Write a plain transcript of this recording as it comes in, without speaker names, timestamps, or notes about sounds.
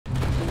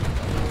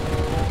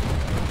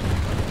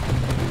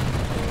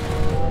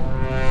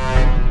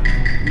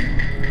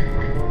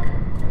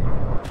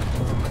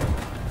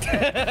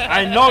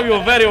I know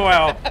you very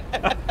well.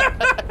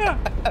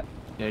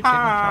 Yeah,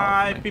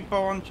 Hi, people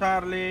on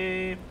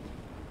Charlie.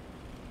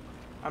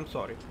 I'm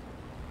sorry.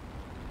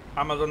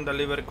 Amazon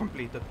delivery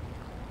completed.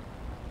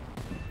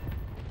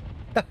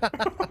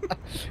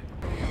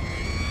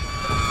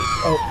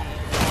 Oh.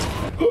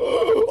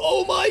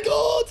 Oh my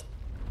god!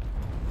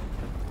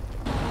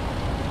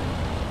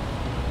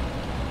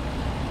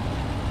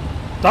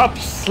 Stop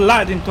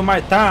sliding to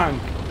my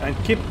tank and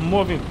keep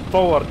moving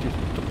forward, you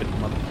stupid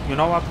mother. You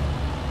know what?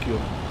 Q.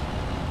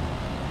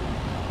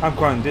 I'm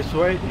going this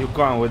way, you're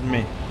going with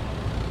me.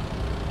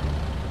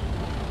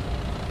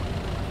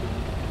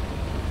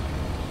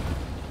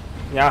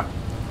 Yeah.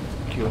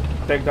 Q.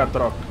 Take that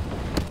rock.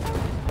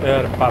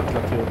 Air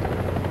battlefield.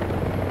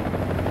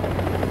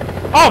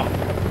 Oh!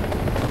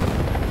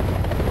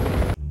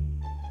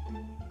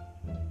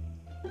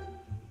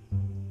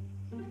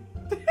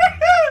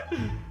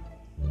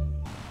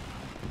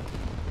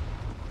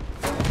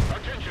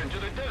 Attention to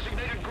the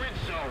designated grid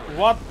zone.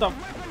 What the?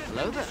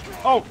 Hello there.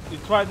 Oh,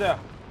 it's right there.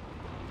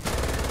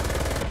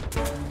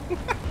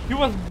 He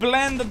was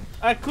blended.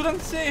 I couldn't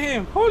see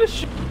him. Holy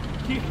shit.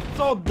 He's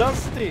so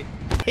dusty.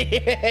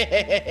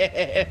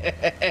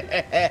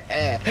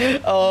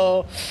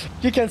 Oh,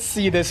 you can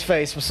see this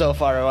face from so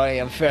far away,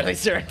 I'm fairly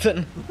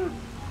certain.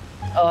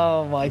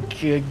 Oh my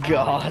good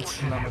god.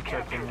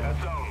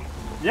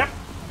 Yep.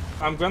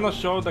 I'm gonna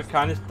show the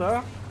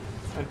canister,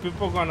 and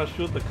people gonna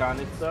shoot the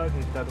canister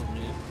instead of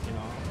me, you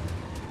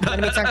know.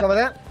 Enemy tank over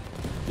there?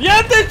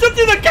 Yeah, they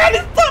shooting the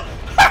canister!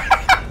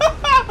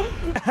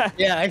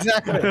 Yeah,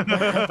 exactly.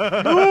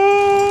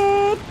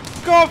 Dude!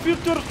 Go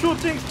future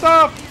shooting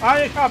stuff!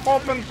 I have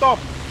open top.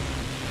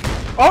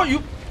 Oh,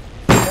 you...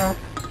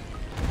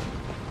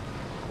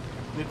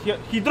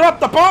 He dropped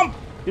the bomb!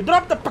 He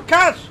dropped the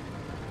package!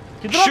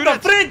 He dropped Shoot the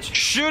it! fridge!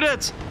 Shoot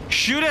it!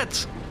 Shoot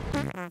it!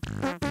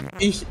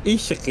 Ich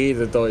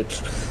rede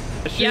Deutsch.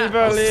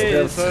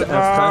 Shibali,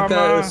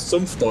 Franka ist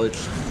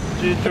Sumpfdeutsch.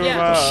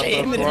 Ja,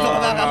 schämen die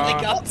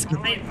Amerikaans.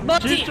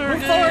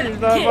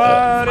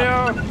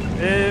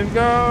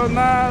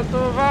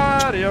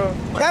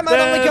 Fremad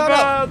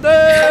Amerikaner!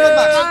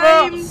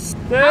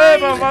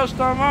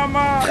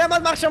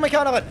 Fremad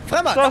Marsch-Amerikanerin!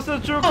 Fremad! To se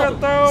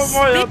čukata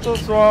moja to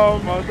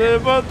sloma,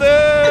 deba,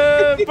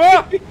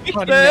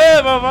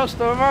 deba vaš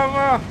to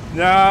mama,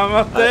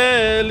 няма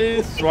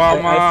тели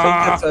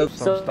слама.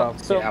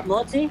 So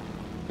Multi,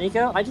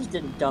 Nico, I just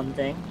did a dumb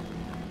thing.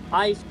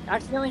 I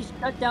accidentally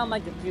shut down my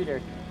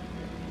computer.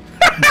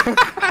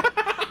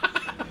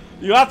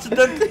 You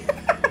accidentally...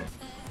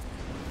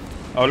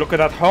 Oh, look at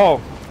that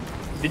hole.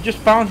 Did you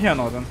spawn here,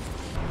 Northern?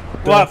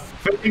 What?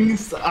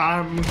 Things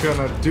I'm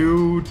gonna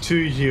do to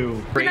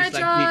you. Good night,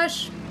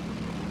 Josh.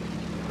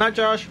 Night,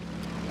 Josh.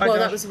 Well,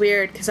 that was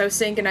weird because I was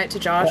saying goodnight to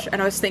Josh,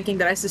 and I was thinking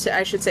that I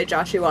should say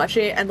Joshy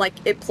Washy, and like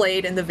it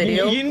played in the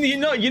video. You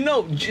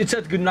know, it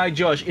said goodnight,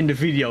 Josh, in the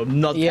video,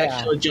 not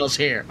actually Josh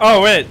here.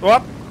 Oh wait,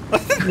 what?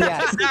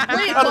 Yes.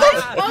 Wait,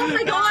 what? Oh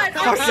my god!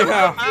 I'm so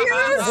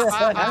confused.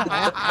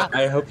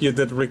 I hope you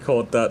did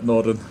record that,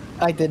 Northern.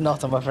 I did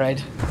not, I'm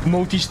afraid.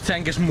 Moti's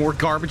tank is more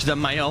garbage than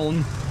my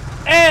own.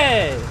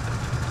 Hey!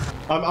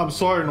 I'm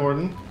sorry,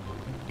 Norton,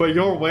 but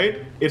your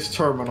weight is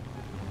terminal.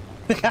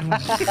 God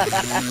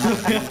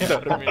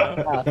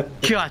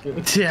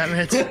damn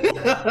it.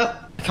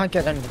 I can't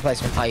get any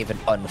replacement Ivan,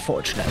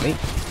 unfortunately.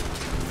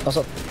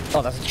 Also,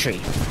 oh, that's a tree.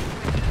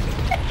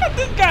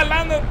 This guy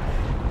landed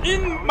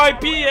in my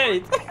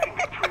P8.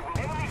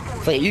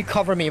 Wait, you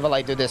cover me while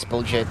I do this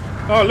bullshit.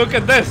 Oh, look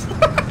at this.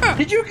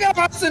 Did you get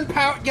us in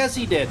power? Yes,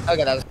 he did.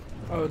 Okay, that was...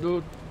 Oh,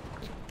 dude.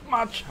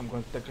 Much. I'm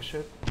going to take a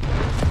shit.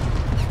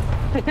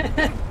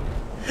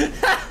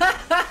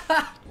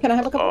 Can I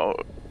have a couple? Oh,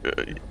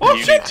 Oh,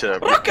 you shit!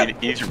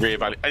 need to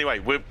reevaluate. Anyway,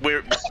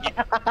 we're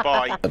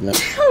bye.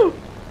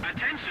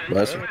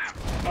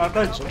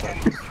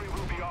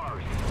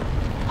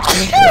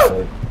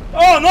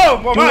 Oh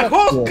no, my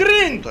whole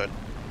screen!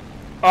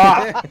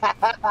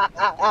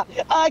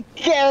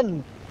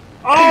 Again!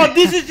 Oh,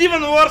 this is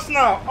even worse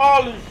now.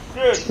 Holy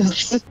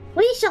shit.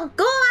 We shall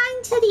go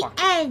on to the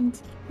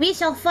end. We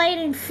shall fight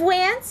in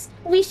France.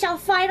 We shall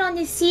fight on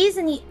the seas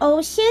and the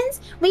oceans.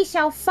 We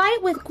shall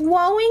fight with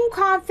growing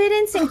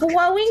confidence and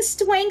growing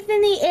strength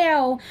in the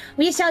air.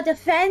 We shall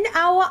defend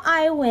our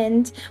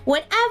island,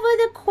 whatever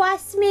the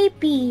quest may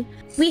be.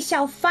 We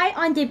shall fight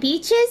on the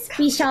beaches.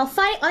 We shall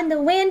fight on the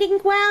landing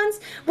grounds.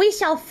 We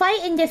shall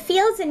fight in the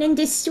fields and in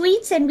the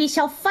streets, and we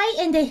shall fight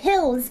in the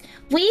hills.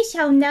 We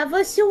shall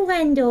never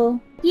surrender.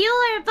 You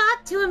are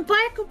about to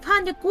embark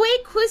upon the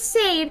great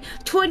crusade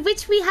toward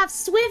which we have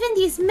striven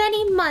these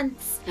many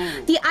months.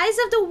 The eyes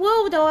of the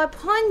world are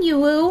upon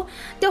you.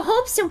 The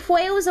hopes and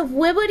prayers of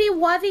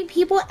liberty-loving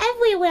people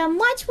everywhere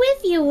march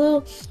with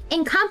you,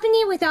 in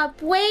company with our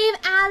brave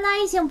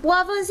allies and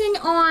brothers in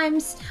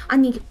arms.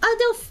 On the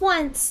other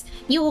fronts,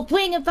 you will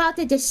bring about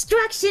the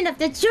destruction of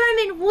the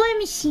German war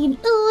machine,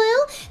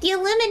 the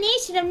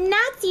elimination of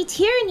Nazi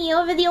tyranny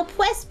over the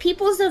oppressed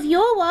peoples of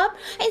Europe,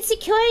 and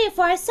security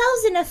for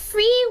ourselves in a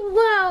free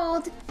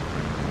world.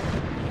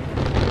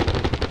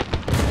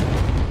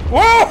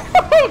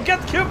 Whoa!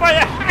 Get killed by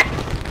a hack!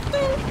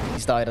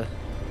 He's died.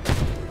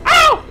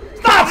 Ow!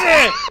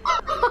 Stasi!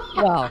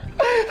 Wow.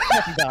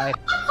 He died.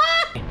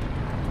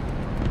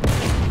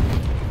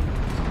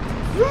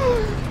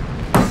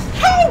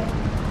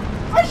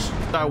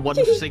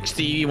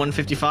 160,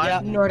 155.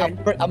 Yeah, Norton.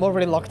 I'm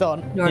already locked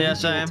on. Norton. Yeah,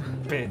 same.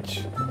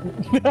 Bitch.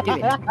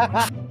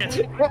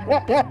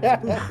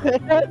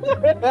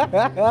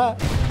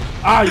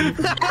 I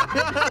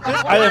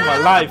am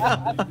alive.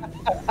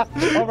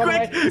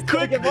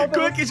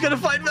 Quick, he's gonna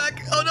fight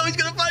back. Oh no, he's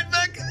gonna fight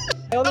back.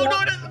 Oh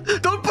no,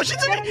 don't push it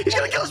to me. He's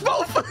gonna kill us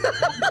both.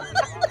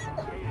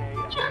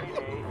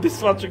 This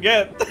is what you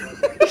get.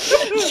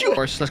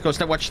 Let's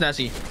go watch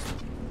Snazzy.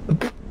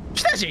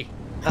 Snazzy!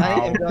 I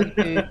am going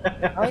to...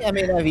 I am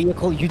in a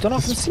vehicle you don't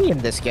often see in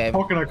this game.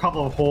 Poking a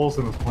couple of holes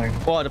in his plane.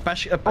 Oh, the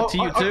bash to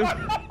you too.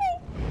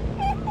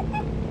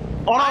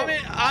 Oh,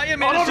 I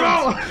am oh,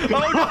 innocent.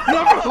 no.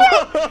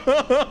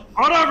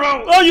 Oh no,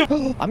 bro! Oh, you!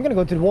 I'm gonna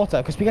go to the water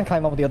because we can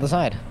climb over the other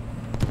side.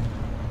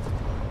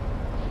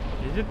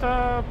 Is it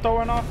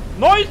towing off?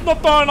 No, it's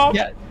not towing off!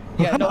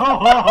 Yeah, no.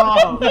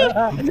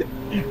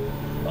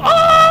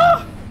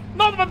 Ah!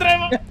 Not my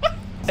driver!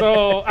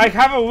 So, I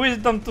have a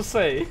wisdom to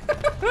say.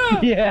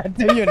 Yeah,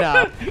 do you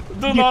now?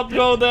 Do not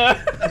go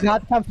there.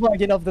 Not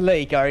plugging off the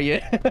lake, are you?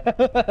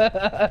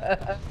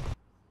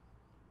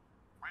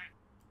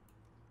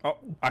 Oh,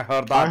 I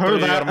heard that through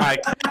your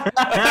mic.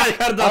 I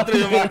heard that through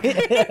your mic.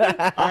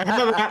 I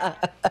heard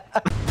that.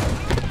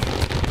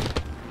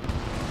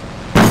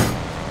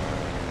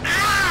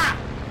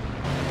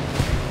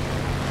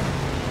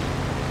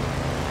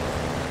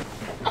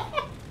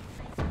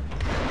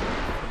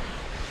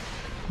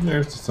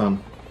 There's the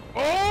sun.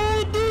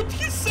 Oh, dude,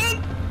 he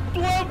sent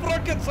 12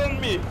 rockets on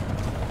me.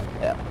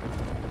 Yeah.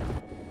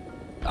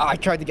 Oh, I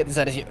tried to get this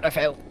out of you, but I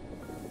failed.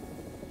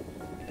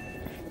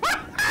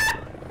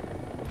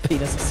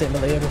 Penis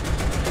simulator.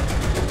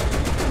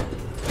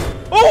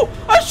 Oh,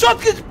 I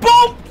shot his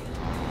bomb.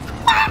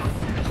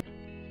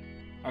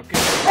 Okay.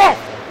 Oh,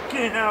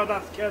 okay, now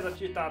that scared the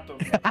shit out of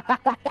me.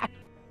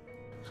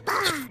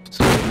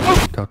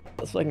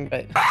 That's fucking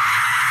great.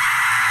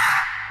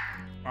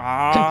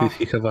 Ah. Did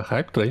he have a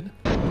hype train?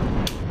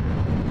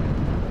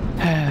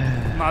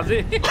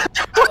 Nazi.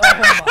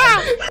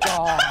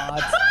 Oh my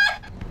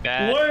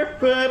god.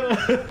 Worth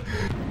it!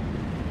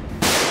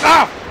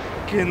 Ah!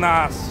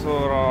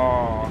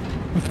 Kinasuro.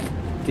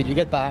 Did you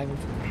get banged?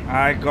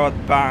 I got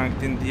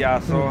banged in the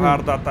ass so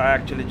hard that I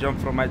actually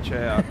jumped from my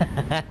chair.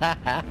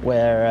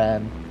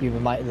 Where you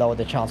might lower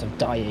the chance of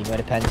dying when it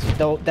depends.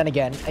 Though, then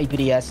again,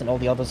 APDS and all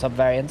the other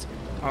sub-variants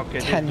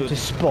tend to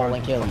spawn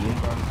and kill you.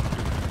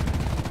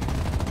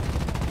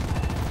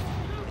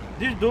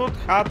 This dude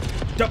had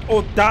the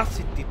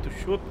audacity to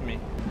shoot me.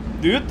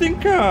 Do you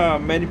think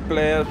many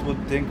players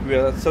would think we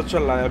are such a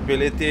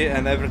liability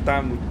and every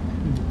time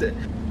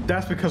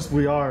That's because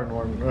we are,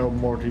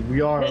 Morty.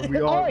 We are.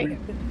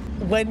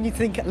 When you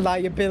think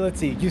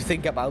liability, you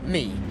think about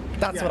me.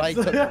 That's what I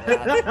took.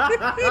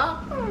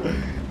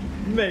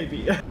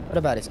 Maybe. What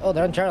about this? Oh,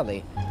 they're on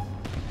Charlie.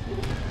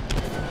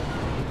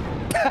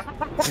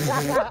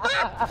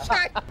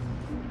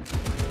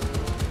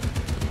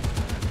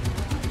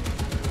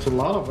 It's a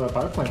lot of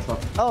biplane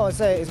stuff. Oh,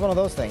 it's one of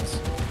those things.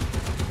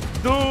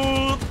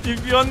 Dude,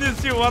 if you only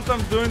see what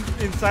I'm doing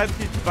inside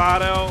his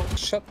barrel.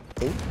 Shut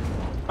up.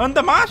 On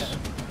the mash?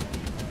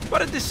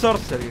 What is this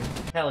sorcery?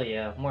 Hell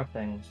yeah, more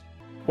things.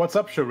 What's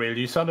up, Sharil?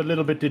 You sound a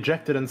little bit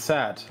dejected and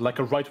sad, like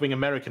a right-wing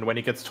American when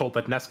he gets told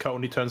that NASCAR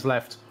only turns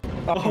left.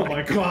 Oh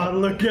my god,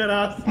 look at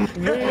us!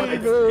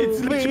 It's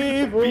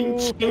literally being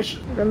changed.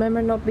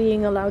 Remember not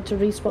being allowed to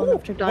respawn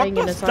after dying in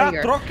a What was that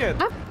fire. rocket?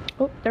 Ah.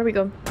 Oh, there we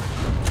go.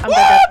 I'm Oh,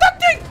 dead. that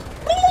thing!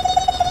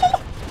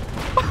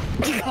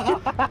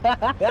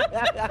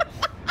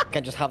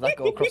 Can just have that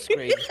go across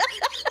screen.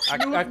 I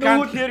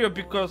can't hear you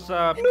because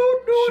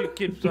she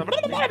keeps.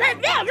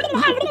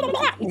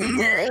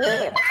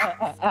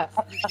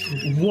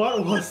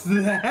 What was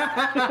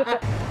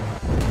that?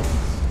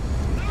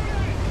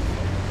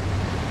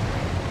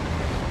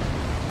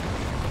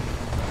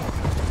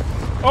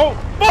 Oh,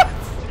 what?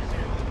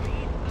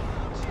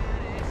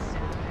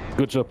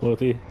 Good job,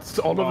 Morty.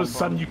 So all of a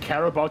sudden you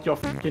care about your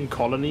fucking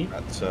colony?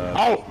 That's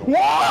Oh!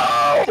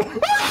 Whoa!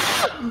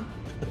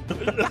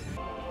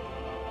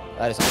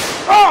 That is.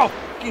 Oh,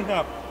 fucking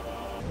up.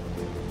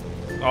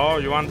 Oh,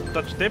 you want to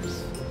touch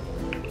tips?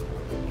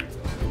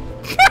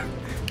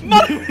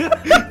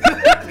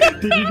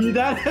 Did you need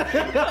that?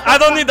 I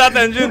don't need that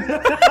engine.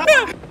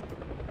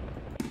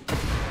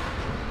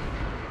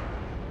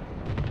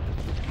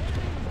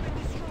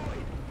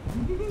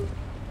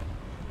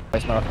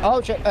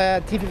 Oh shit,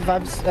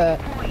 T-55's,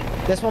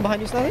 there's one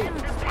behind you, Snelly?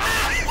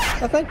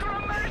 I think?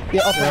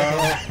 Yeah, up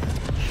there.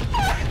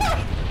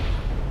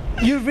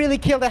 You really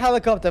killed a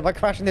helicopter by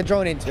crashing the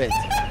drone into it?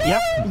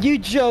 Yep. You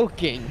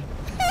joking?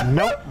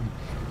 Nope.